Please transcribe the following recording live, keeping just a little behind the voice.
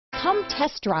Come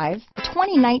test drive the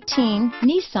 2019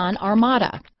 Nissan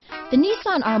Armada. The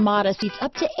Nissan Armada seats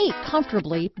up to 8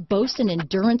 comfortably, boasts an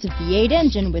endurance V8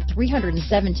 engine with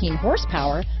 317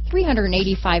 horsepower,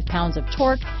 385 pounds of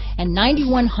torque, and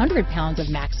 9,100 pounds of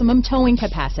maximum towing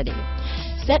capacity.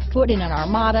 Set foot in an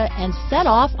Armada and set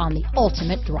off on the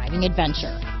ultimate driving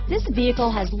adventure. This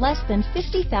vehicle has less than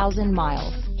 50,000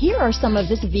 miles. Here are some of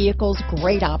this vehicle's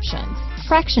great options: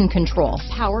 traction control,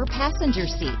 power passenger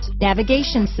seat,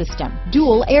 navigation system,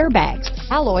 dual airbags,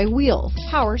 alloy wheels,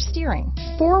 power steering,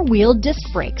 4-wheel disc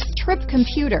brakes, trip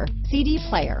computer, CD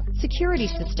player, security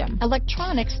system,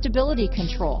 electronic stability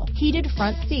control, heated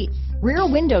front seats, rear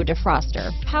window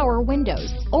defroster, power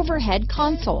windows, overhead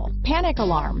console, panic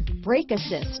alarm, brake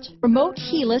assist, remote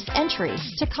keyless entry,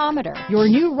 tachometer. Your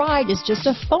new ride is just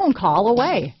a phone call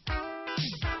away.